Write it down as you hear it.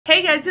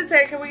Hey guys, it's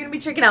Erika. We're going to be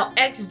checking out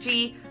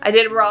XG, I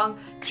did it wrong,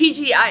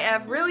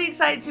 TGIF. Really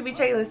excited to be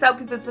checking this out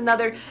because it's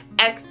another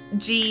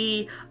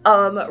XG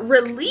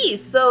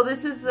release. So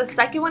this is the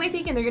second one, I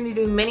think, and they're going to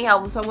do mini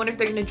albums. So I wonder if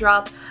they're going to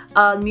drop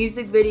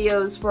music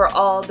videos for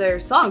all their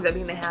songs. I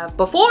mean, they have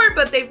before,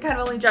 but they've kind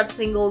of only dropped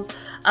singles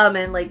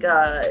and like,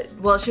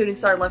 well, Shooting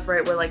Star Left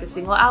Right were like a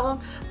single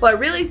album. But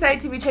really excited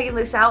to be checking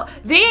this out.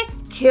 They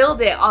killed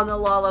it on the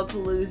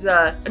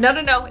Lollapalooza.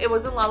 No, it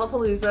wasn't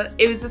Lollapalooza.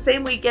 It was the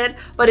same weekend,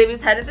 but it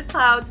was Head of the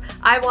Clouds.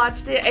 I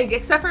watched it,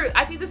 except for,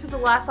 I think this was the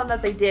last song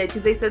that they did,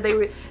 because they said they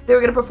were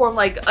gonna perform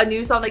like a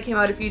new song that came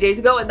out a few days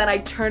ago, and then I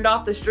turned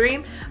off the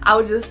stream. I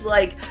was just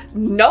like,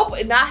 nope,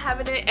 not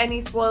having it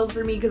any spoiled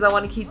for me, because I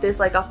want to keep this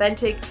like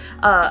authentic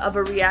of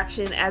a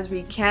reaction as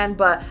we can.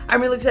 But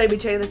I'm really excited to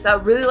be checking this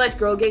out. Really liked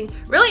Girl Gang.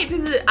 Really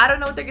interested. I don't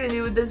know what they're gonna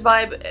do with this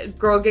vibe.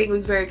 Girl Gang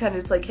was very kind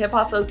of just like hip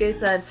hop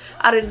focused, and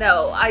I don't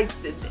know.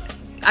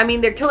 I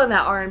mean, they're killing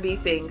that R&B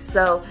thing,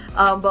 so,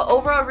 but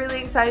overall, really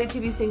excited to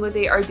be seeing what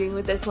they are doing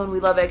with this one. We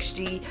love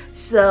XG,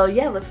 so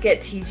yeah, let's get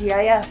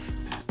TGIF.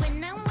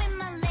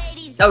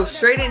 Oh,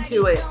 straight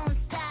into it.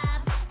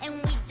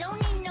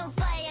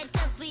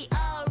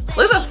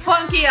 Look at the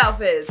funky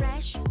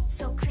outfits.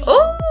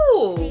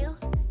 Ooh!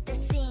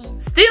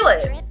 Steal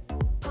it.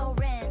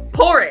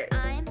 Pour it.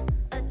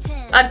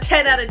 A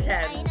 10 out of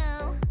 10.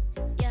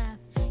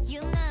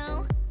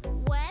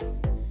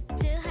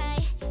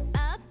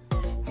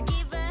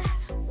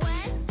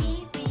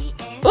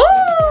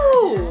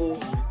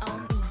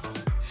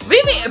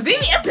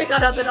 VVS ain't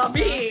got nothing on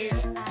me.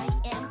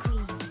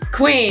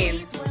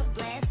 Queen.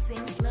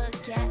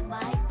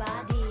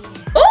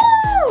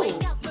 Ooh!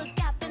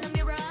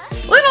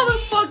 Look at all the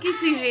funky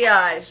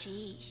CGI.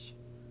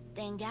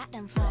 They got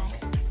him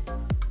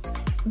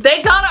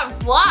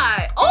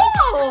fly.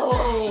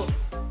 Oh!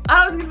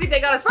 I was gonna be They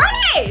Got Us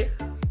Friday.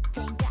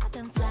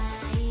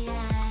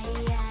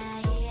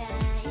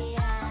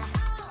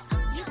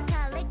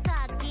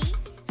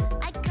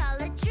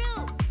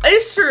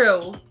 It's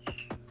true.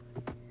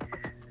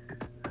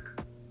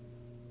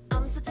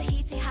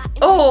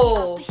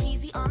 Oh,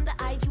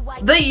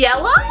 the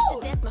yellow?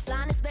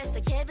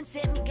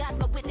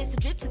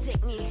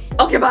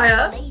 Okay,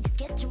 Maya.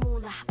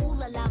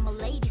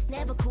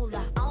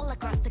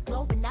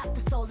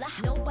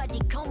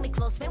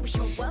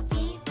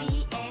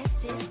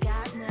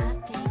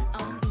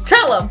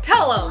 Tell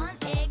him.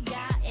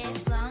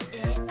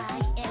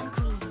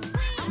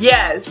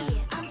 Yes.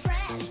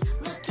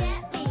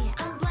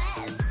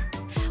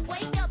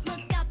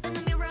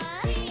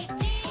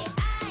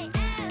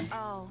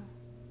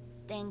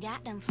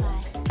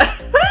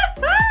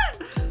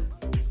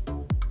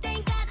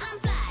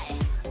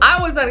 I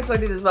was not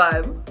expecting this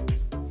vibe.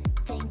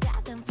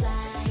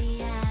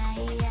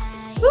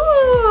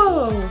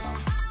 Ooh.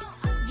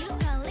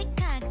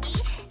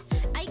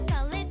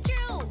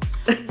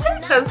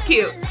 That's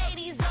cute.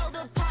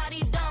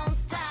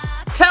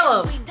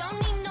 Tell him.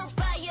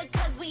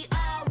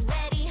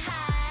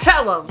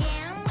 Tell him.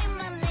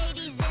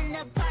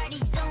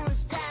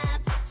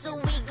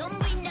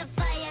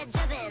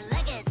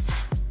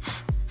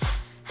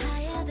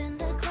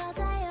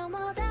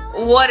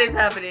 What is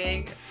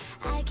happening?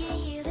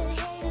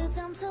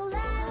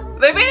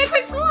 They made it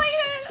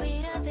pixelated!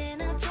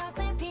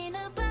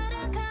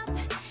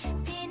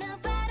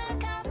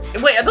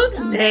 Wait, are those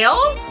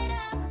nails?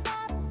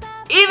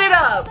 Eat it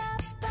up!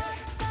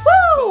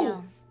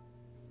 Woo!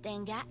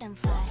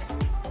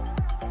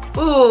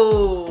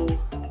 Ooh.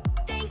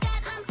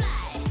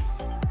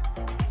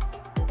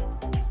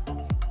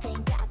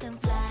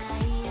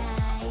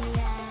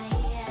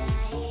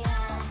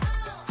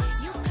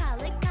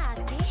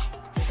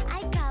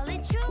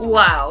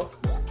 Wow.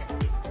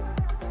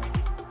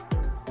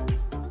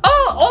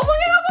 Oh, look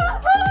at him on the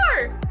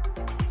floor!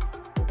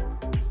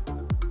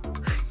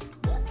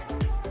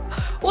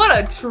 What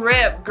a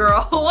trip,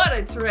 girl. What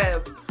a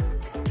trip.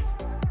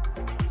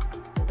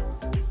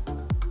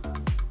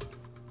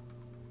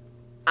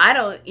 I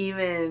don't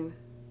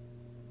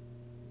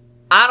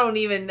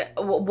even,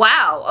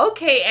 wow.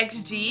 Okay,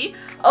 XG.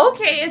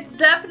 Okay, it's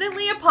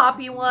definitely a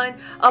poppy one,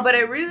 but I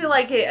really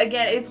like it.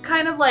 Again, it's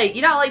kind of like,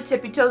 you know, like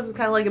Tippy Toes is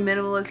kind of like a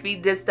minimalist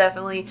beat. This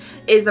definitely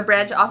is a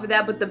branch off of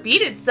that, but the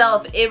beat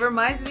itself, it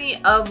reminds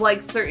me of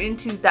like certain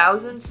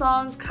 2000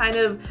 songs, kind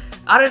of.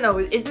 I don't know,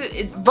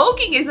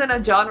 voguing isn't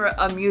a genre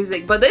of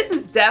music, but this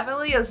is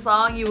definitely a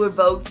song you would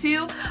vogue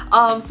to.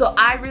 So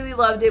I really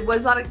loved it.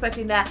 Was not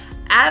expecting that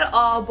at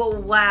all,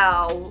 but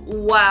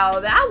wow,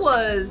 that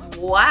was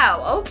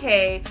wow.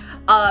 Okay,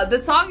 the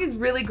song is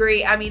really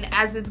great. I mean,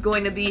 as it's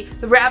going to be,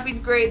 the rapping's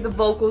great, the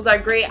vocals are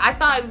great. I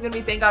thought it was gonna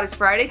be Thank God It's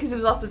Friday because it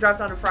was also dropped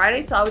on a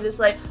Friday, so I was just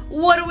like,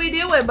 what are we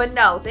doing? But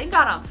no, Thank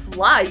God I'm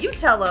Fly. You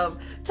tell them,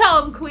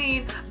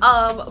 Queen.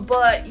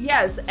 But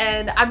yes,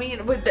 and I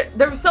mean,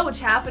 there was so much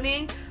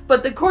happening,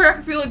 but the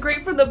choreography looked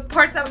great for the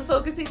parts I was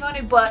focusing on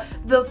it. But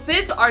the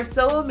fits are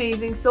so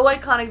amazing, so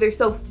iconic. They're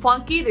so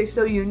funky. They're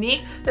so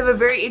unique. They have a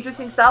very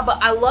interesting style. But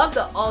I love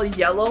the all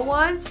yellow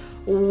ones.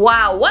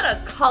 wow, what a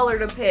color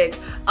to pick.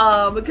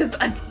 Because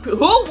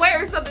who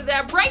wears something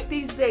that bright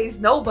these days?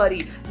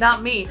 Nobody,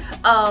 not me.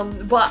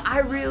 But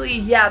I really,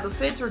 yeah, the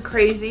fits were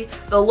crazy.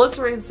 The looks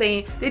were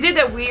insane. They did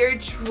that weird,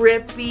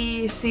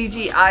 trippy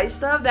CGI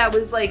stuff that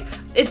was like,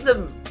 it's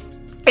a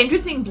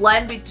interesting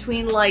blend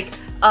between like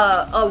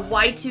a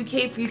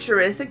Y2K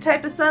futuristic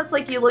type of sense.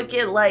 Like you look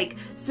at like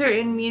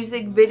certain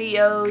music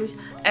videos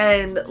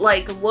and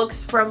like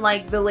looks from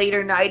like the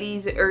later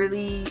 90s,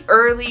 early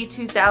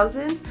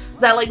 2000s,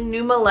 that like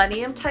new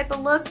millennium type of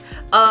look,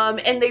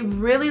 and they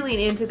really lean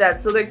into that.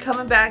 So they're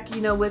coming back,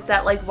 you know, with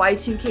that like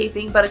Y2K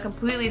thing, but a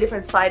completely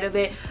different side of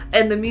it.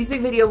 And the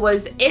music video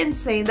was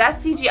insane. That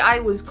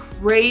CGI was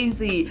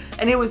crazy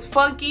and it was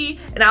funky,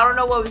 and I don't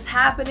know what was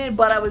happening,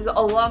 but I was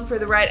along for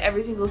the ride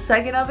every single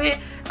second of it.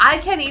 I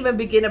can't even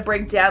begin to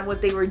break down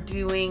what they were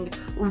doing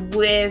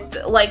with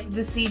like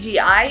the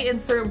CGI in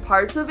certain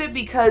parts of it,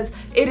 because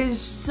it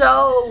is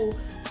so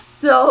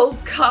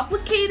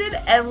complicated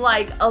and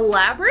like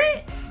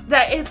elaborate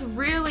that it's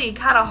really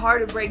kind of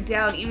hard to break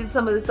down even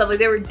some of the stuff. Like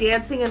they were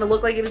dancing and it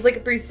looked like it was like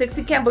a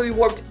 360 cam, but we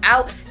warped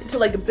out into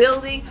like a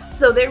building.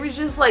 So there was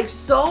just like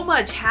so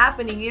much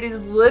happening. It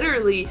is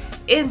literally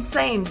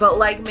insane. But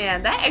like,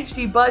 man, that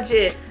XG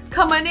budget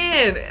coming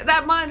in,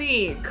 that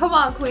money, come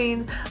on,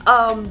 queens.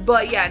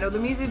 But yeah, no, the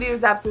music video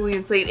is absolutely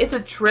insane. It's a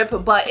trip,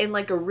 but in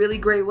like a really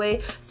great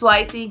way. So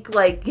I think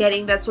like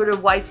getting that sort of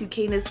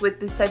Y2K-ness with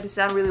this type of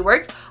sound really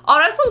works.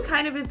 Also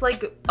kind of is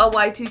like a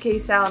Y2K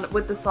sound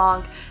with the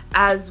song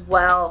as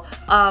well.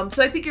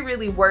 So I think it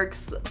really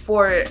works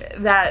for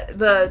that,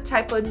 the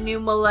type of new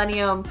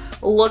millennium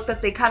look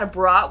that they kind of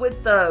brought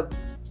with the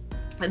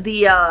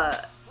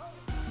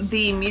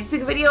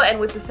music video and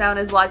with the sound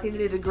as well. I think they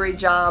did a great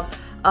job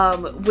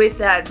with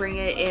that, bringing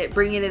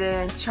it in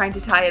and trying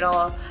to tie it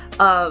all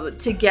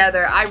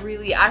together. I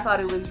thought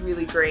it was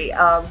really great.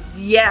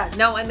 Yeah,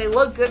 no, and they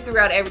look good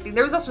throughout everything.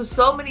 There was also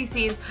so many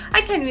scenes,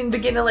 I can't even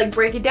begin to like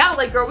break it down.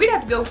 Like, girl, we'd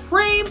have to go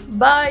frame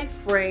by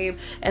frame,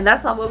 and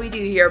that's not what we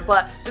do here.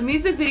 But the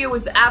music video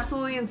was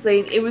absolutely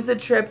insane. It was a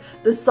trip.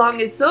 The song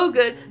is so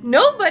good.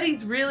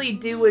 Nobody's really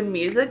doing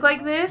music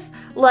like this,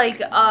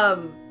 like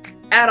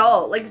at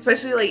all, like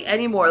especially like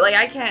anymore. Like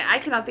I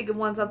cannot think of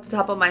ones off the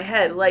top of my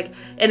head. Like,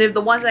 and if the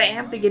ones I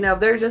am thinking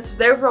of,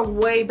 they're from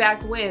way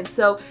back when.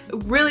 So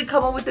really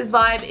come up with this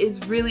vibe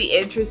is really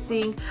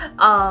interesting.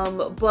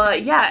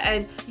 But yeah,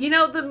 and you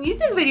know, the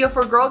music video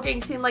for Girl Gang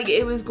seemed like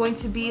it was going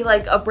to be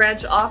like a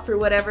branch off or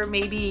whatever,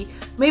 maybe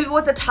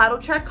what the title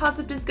track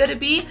concept is gonna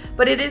be,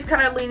 but it is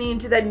kind of leaning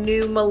into that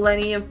new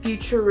millennium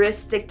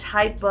futuristic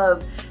type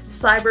of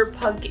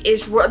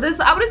cyberpunk-ish world. This,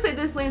 I would say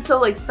this leans so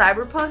like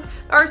cyberpunk.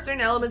 There are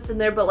certain elements in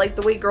there, but like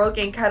the way Girl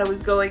Gang kind of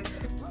was going,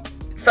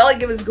 felt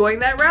like it was going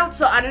that route.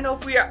 So I don't know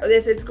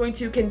if it's going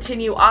to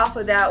continue off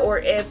of that, or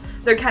if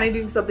they're kind of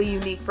doing something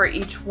unique for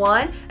each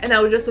one. And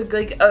that was just a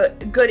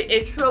good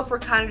intro for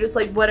kind of just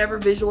like whatever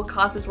visual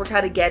concepts we're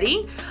kind of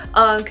getting.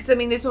 Because I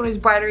mean, this one was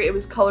brighter, it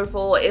was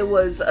colorful, it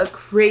was a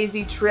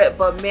crazy trip,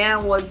 but man,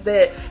 it was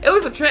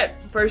a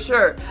trip for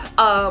sure.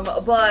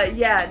 But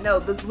yeah, no,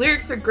 the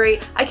lyrics are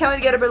great. I can't wait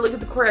to get a better look at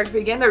the choreography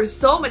again. There was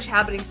so much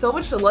happening, so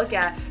much to look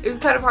at. It was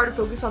kind of hard to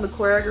focus on the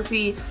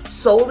choreography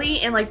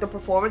solely and like the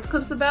performance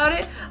clips about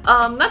it.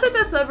 Not that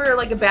that's ever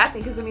like a bad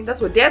thing, because I mean,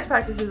 that's what dance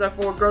practices are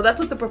for, girl. That's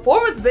what the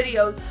performance videos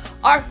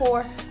are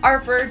for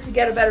to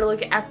get a better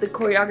look at the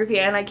choreography,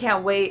 and I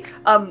can't wait.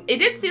 It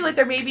did seem like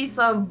there may be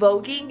some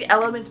voguing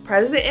elements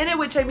present in it,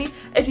 which I mean,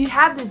 if you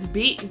have this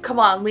beat, come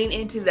on, lean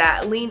into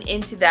that,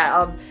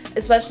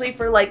 especially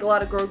for like a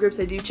lot of girl groups.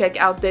 I do check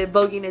out the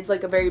voguing is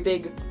like a very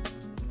big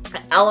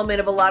element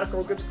of a lot of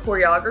girl groups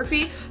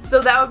choreography, so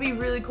that would be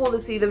really cool to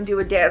see them do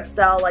a dance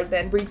style like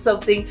that and bring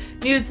something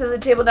new to the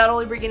table, not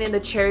only bringing in the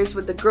cherries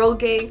with the Girl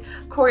Gang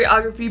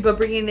choreography, but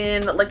bringing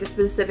in like a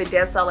specific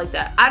dance style like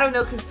that. I don't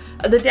know, because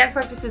the dance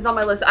practice is on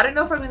my list. I don't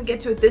know if I'm gonna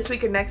get to it this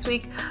week or next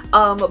week,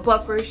 but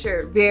for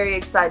sure, very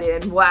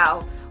excited. And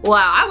wow,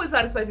 I was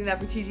not expecting that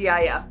for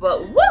TGIF,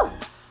 but woo!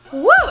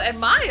 Woo! And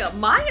Maya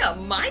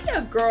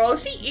girl,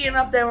 she eating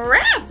up them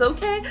raps,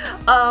 okay?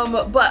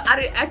 But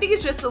I think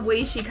it's just the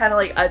way she kind of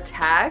like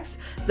attacks.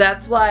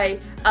 That's why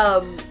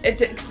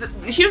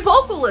she was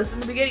vocalist in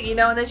the beginning, you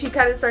know, and then she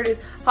kind of started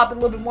hopping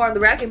a little bit more on the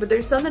rapping. But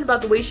there's something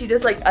about the way she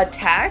just like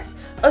attacks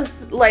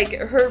us, like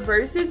her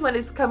verses when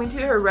it's coming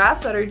to her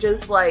raps, that are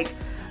just like,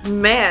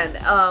 man.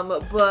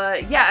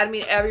 But yeah, I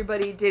mean,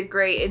 everybody did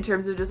great in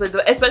terms of just like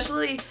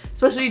especially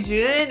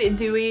Justine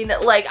doing,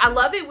 like, I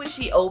love it when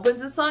she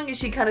opens a song and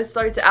she kind of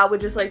starts out with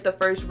just like the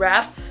first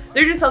rap.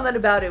 There's just something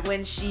about it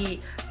when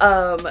she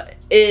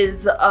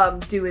is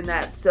doing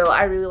that, so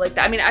I really like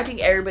that. I mean, I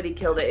think everybody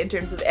killed it in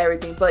terms of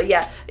everything. But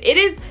yeah, it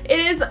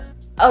is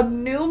a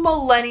new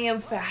millennium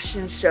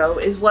fashion show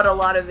is what a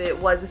lot of it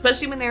was,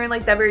 especially when they were in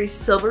like that very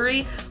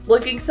silvery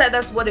looking set.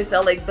 That's what it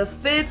felt like. The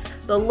fits,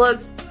 the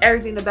looks,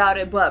 everything about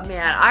it. But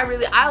man,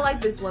 I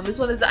like this one. This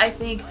one is, I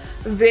think,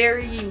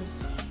 very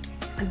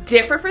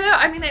different for them.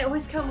 I mean, they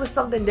always come with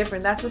something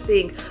different, that's the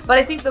thing. But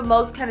I think the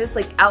most kind of just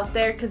like out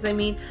there, because I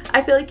mean,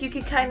 I feel like you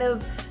could kind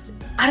of,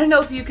 I don't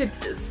know if you could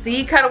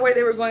see kind of where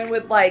they were going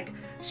with like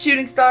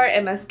shooting star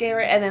and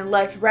mascara and then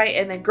left, right,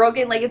 and then girl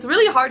gang. Like, it's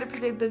really hard to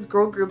predict this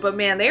girl group, but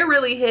man, they're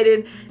really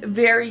hitting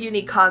very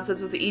unique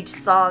concepts with each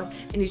song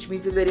and each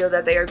music video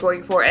that they are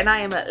going for, and I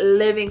am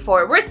living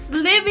for it. We're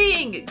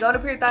sliving! Go to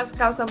put your thoughts in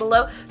the comments down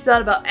below.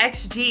 Thought about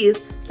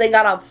XG's they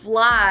got on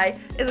fly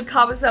in the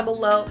comments down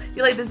below. If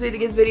you like this video,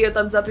 give this video a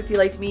thumbs up. If you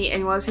liked me and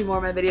you want to see more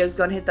of my videos,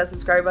 go and hit that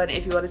subscribe button.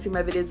 If you want to see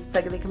my videos the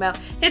second they come out,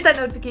 hit that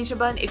notification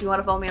button. If you want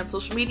to follow me on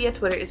social media,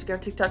 Twitter,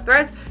 Instagram, TikTok,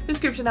 Threads,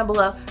 description down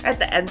below or at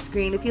the end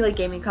screen. If you like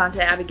gaming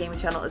content, I have a gaming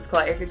channel. It's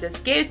called Erika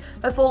Just Games.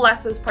 My full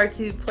Last of Us Part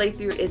 2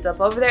 playthrough is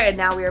up over there, and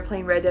now we are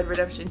playing Red Dead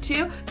Redemption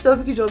 2. So if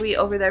you could join me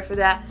over there for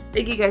that.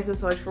 Thank you guys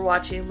so much for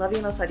watching. Love you,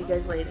 and I'll talk to you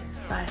guys later.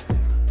 Bye.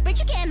 But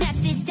you can't match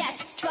these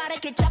stats. Try to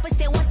catch up and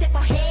stay one step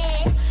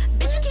ahead.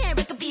 Bitch, you can't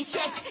rip up these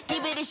checks.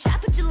 Give it a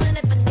shot, but you